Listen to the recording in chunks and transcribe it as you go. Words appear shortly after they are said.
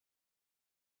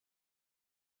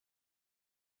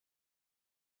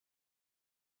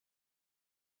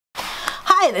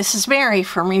Hi, this is Mary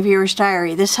from Reviewer's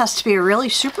Diary. This has to be a really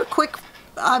super quick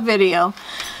video.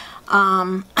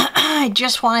 I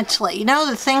just wanted to let you know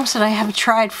the things that I have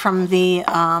tried from the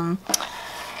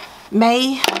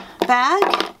May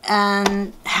bag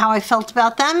and how I felt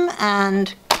about them,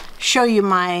 and show you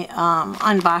my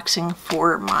unboxing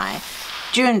for my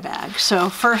June bag. So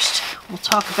first we'll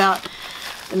talk about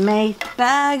the May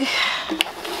bag,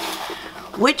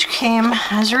 which came,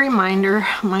 as a reminder,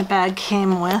 my bag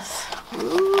came with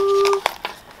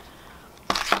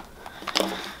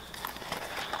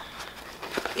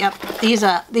these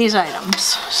items.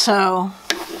 So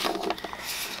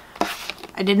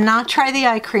I did not try the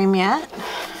eye cream yet.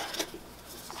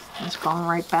 It's going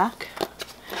right back.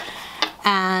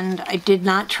 And I did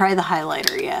not try the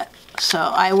highlighter yet. So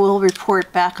I will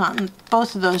report back on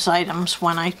both of those items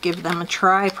when I give them a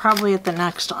try, probably at the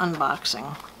next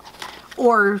unboxing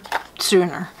or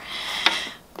sooner.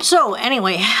 So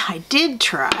anyway, I did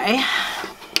try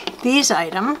these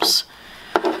items,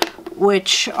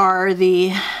 which are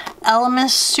the Elemis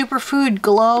Superfood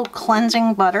Glow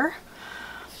Cleansing Butter,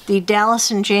 the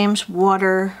Dallas & James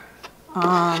Water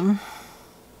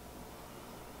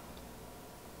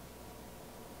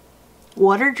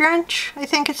Water Drench, I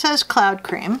think it says, Cloud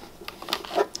Cream.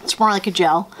 It's more like a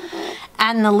gel.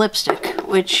 And the lipstick,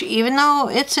 which, even though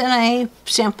it's in a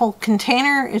sample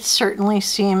container, it certainly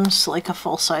seems like a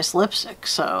full-size lipstick.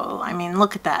 So, I mean,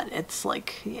 look at that. It's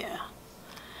like, yeah.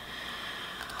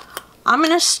 I'm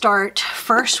going to start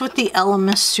first with the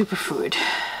Elemis Superfood.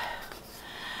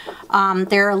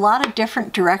 There are a lot of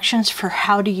different directions for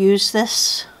how to use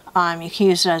this. You can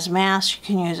use it as a mask, you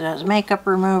can use it as a makeup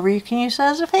remover, you can use it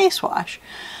as a face wash.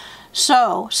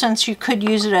 So, since you could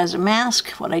use it as a mask,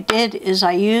 what I did is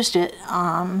I used it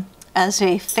as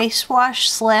a face wash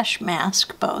slash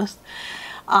mask, both.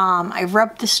 I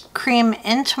rubbed this cream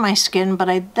into my skin, but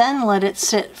I then let it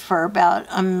sit for about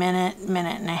a minute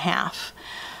and a half.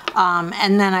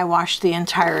 And then I washed the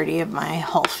entirety of my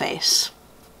whole face.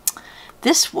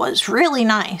 This was really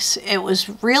nice. It was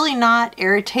really not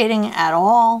irritating at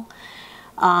all,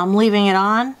 leaving it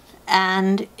on.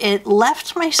 And it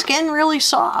left my skin really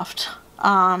soft.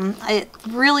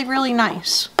 Really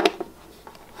nice.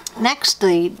 Next,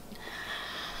 the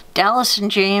Dallas &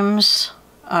 James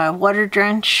Water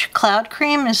Drench Cloud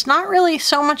Cream is not really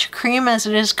so much a cream as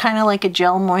it is kind of like a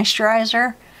gel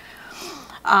moisturizer.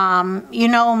 You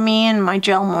know me and my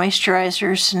gel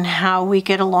moisturizers and how we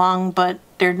get along, but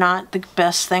they're not the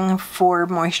best thing for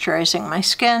moisturizing my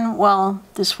skin. Well,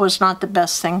 this was not the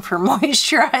best thing for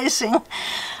moisturizing.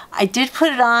 I did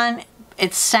put it on.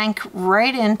 It sank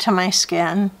right into my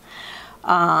skin.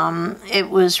 It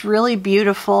was really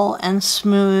beautiful and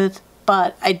smooth,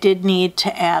 but I did need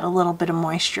to add a little bit of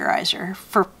moisturizer.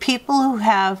 For people who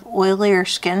have oilier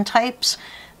skin types,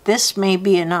 this may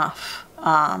be enough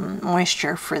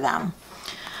moisture for them.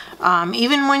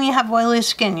 Even when you have oily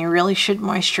skin, you really should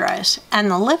moisturize. And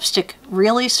the lipstick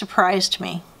really surprised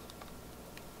me.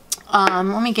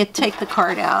 Let me take the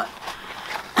card out.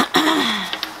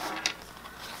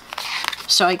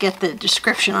 So I get the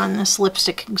description on this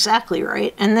lipstick exactly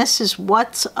right. And this is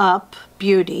What's Up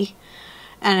Beauty.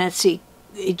 And it's the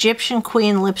Egyptian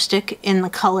Queen lipstick in the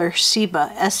color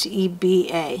Seba,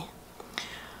 S-E-B-A.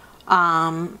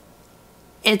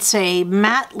 It's a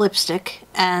matte lipstick,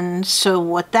 and so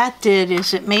what that did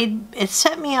is it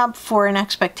set me up for an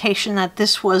expectation that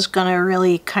this was going to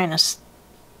really kind of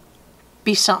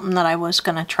be something that I was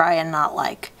going to try and not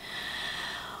like.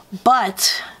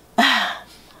 But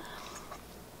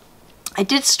I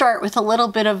did start with a little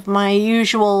bit of my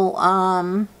usual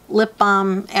lip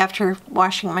balm after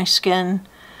washing my skin,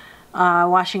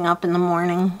 washing up in the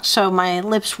morning. So my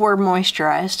lips were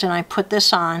moisturized, and I put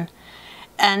this on.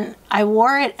 And I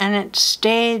wore it, and it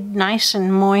stayed nice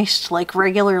and moist like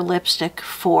regular lipstick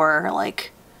for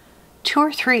like 2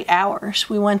 or 3 hours.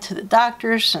 We went to the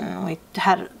doctor's and we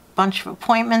had a bunch of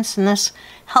appointments, and this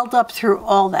held up through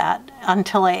all that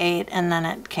until I ate, and then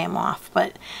it came off.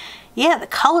 But yeah, the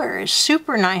color is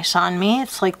super nice on me.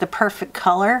 It's like the perfect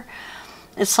color.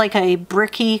 It's like a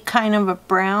bricky kind of a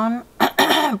brown,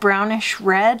 brownish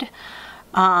red.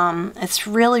 It's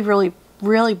really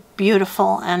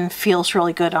beautiful and feels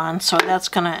really good on, so that's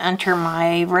going to enter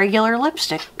my regular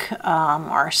lipstick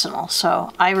arsenal.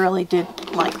 So I really did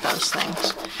like those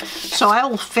things. So I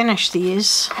will finish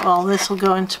these. Well, this will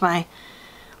go into my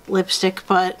lipstick,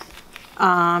 but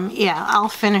yeah, I'll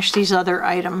finish these other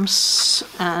items.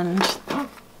 And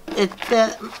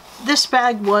this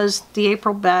bag was, the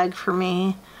April bag for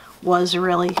me was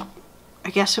really,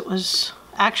 I guess it was,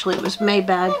 actually it was May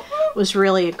bag, was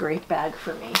really a great bag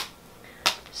for me.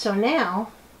 So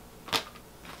now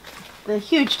the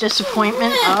huge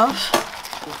disappointment of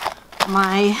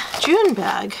my June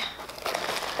bag,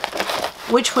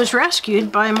 which was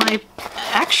rescued by my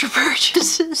extra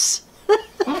purchases.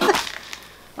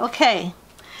 Okay,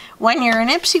 when you're an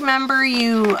Ipsy member,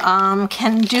 you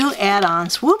can do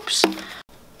add-ons. Whoops.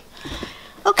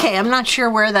 Okay, I'm not sure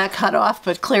where that cut off,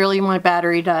 but clearly my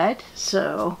battery died.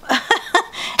 So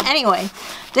anyway,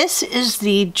 this is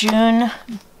the June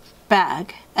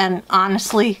bag, and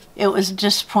honestly, it was a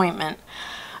disappointment,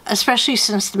 especially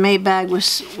since the May bag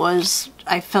was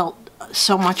I felt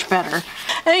so much better.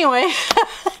 Anyway,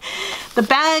 the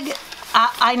bag,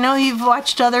 I know you've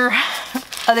watched other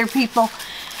people.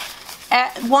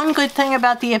 One good thing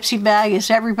about the Ipsy bag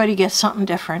is everybody gets something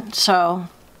different, so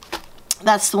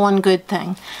that's the one good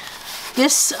thing.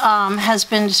 This has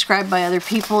been described by other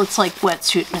people. It's like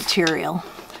wetsuit material.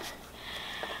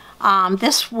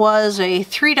 This was a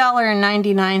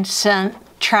 $3.99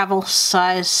 travel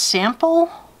size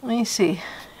sample. Let me see.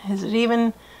 Is it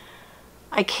even?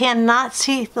 I cannot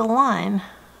see the line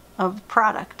of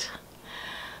product.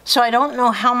 So I don't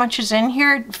know how much is in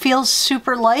here. It feels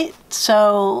super light,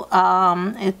 so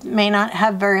it may not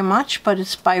have very much, but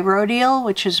it's by Rodial,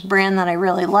 which is a brand that I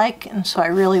really like, and so I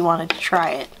really wanted to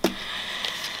try it.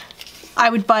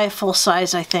 I would buy a full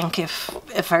size, I think, if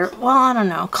well, I don't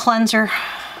know, cleanser.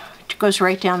 It goes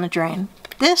right down the drain.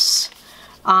 This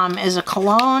is a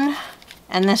cologne,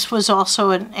 and this was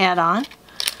also an add-on.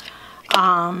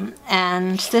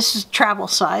 And this is travel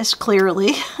size,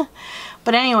 clearly.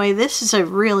 But anyway, this is a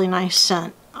really nice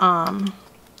scent.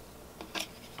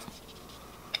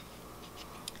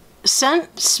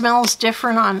 Scent smells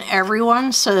different on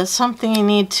everyone, so it's something you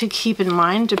need to keep in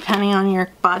mind depending on your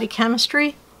body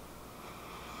chemistry.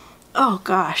 Oh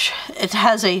gosh, it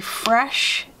has a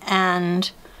fresh and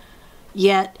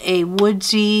yet a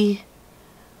woodsy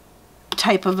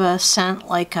type of a scent,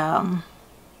 like I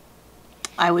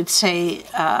would say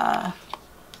a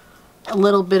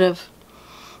little bit of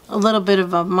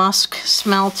a musk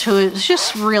smell to it. It's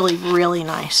just really, really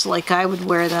nice. Like, I would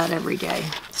wear that every day.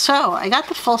 So I got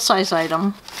the full-size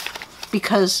item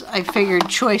because I figured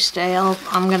choice day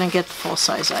I'm gonna get the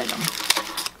full-size item.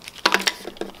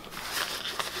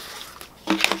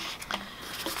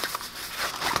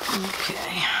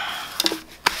 Okay.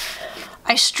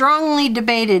 I strongly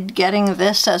debated getting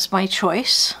this as my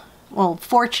choice. Well,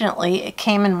 fortunately, it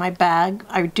came in my bag.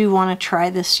 I do want to try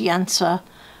this Yensa.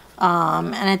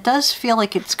 And it does feel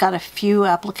like it's got a few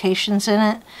applications in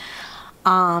it.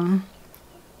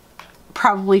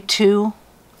 Probably 2.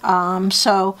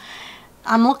 So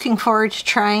I'm looking forward to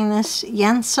trying this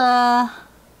Yensa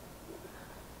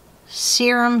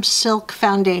Serum Silk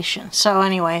Foundation. So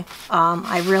anyway,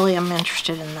 I really am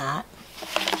interested in that.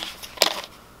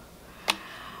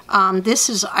 This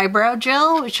is eyebrow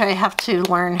gel, which I have to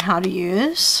learn how to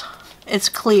use. It's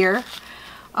clear,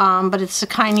 but it's the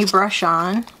kind you brush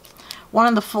on. One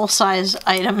of the full-size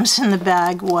items in the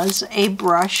bag was a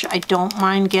brush. I don't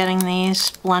mind getting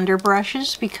these blender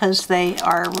brushes because they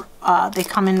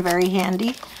come in very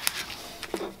handy.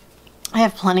 I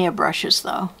have plenty of brushes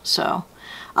though, so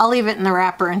I'll leave it in the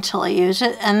wrapper until I use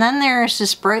it. And then there's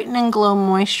this Brighten and Glow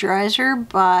Moisturizer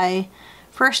by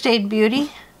First Aid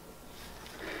Beauty.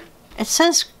 It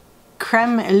says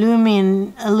creme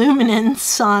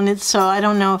illuminance on it, so I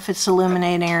don't know if it's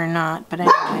illuminating or not, but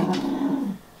anyway.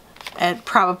 It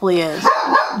probably is.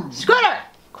 Scooter!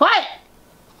 Quiet!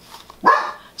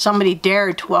 Somebody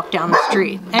dared to walk down the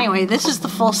street. Anyway, this is the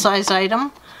full-size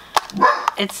item.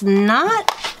 It's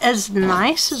not as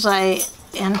nice as I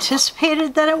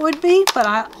anticipated that it would be, but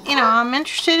I'm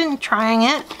interested in trying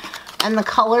it. And the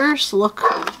colors look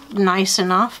nice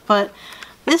enough, but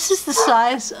this is the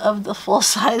size of the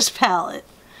full-size palette.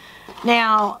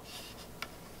 Now,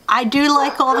 I do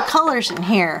like all the colors in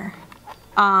here.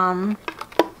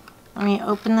 Let me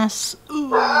open this.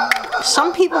 Ooh.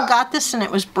 Some people got this and it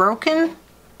was broken.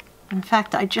 In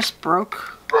fact, I just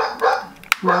broke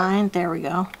mine. There we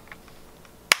go.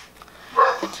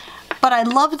 But I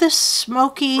love this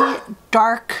smoky,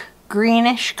 dark,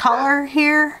 greenish color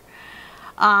here.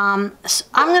 So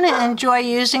I'm going to enjoy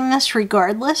using this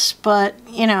regardless, but,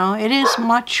 you know, it is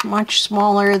much, much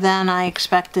smaller than I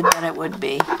expected that it would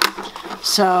be.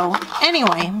 So,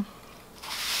 anyway,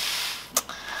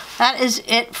 that is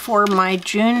it for my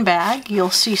June bag. You'll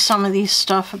see some of these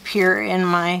stuff appear in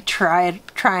my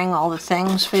trying all the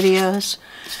things videos.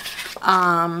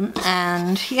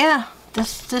 And yeah,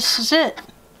 this is it.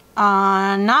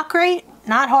 Not great,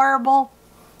 not horrible,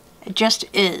 it just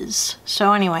is.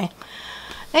 So anyway,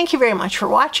 thank you very much for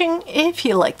watching. If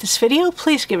you like this video,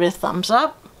 please give it a thumbs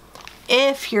up.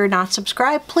 If you're not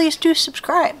subscribed, please do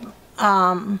subscribe.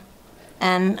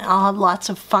 and I'll have lots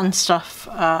of fun stuff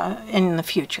in the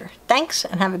future. Thanks,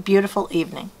 and have a beautiful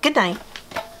evening. Good night.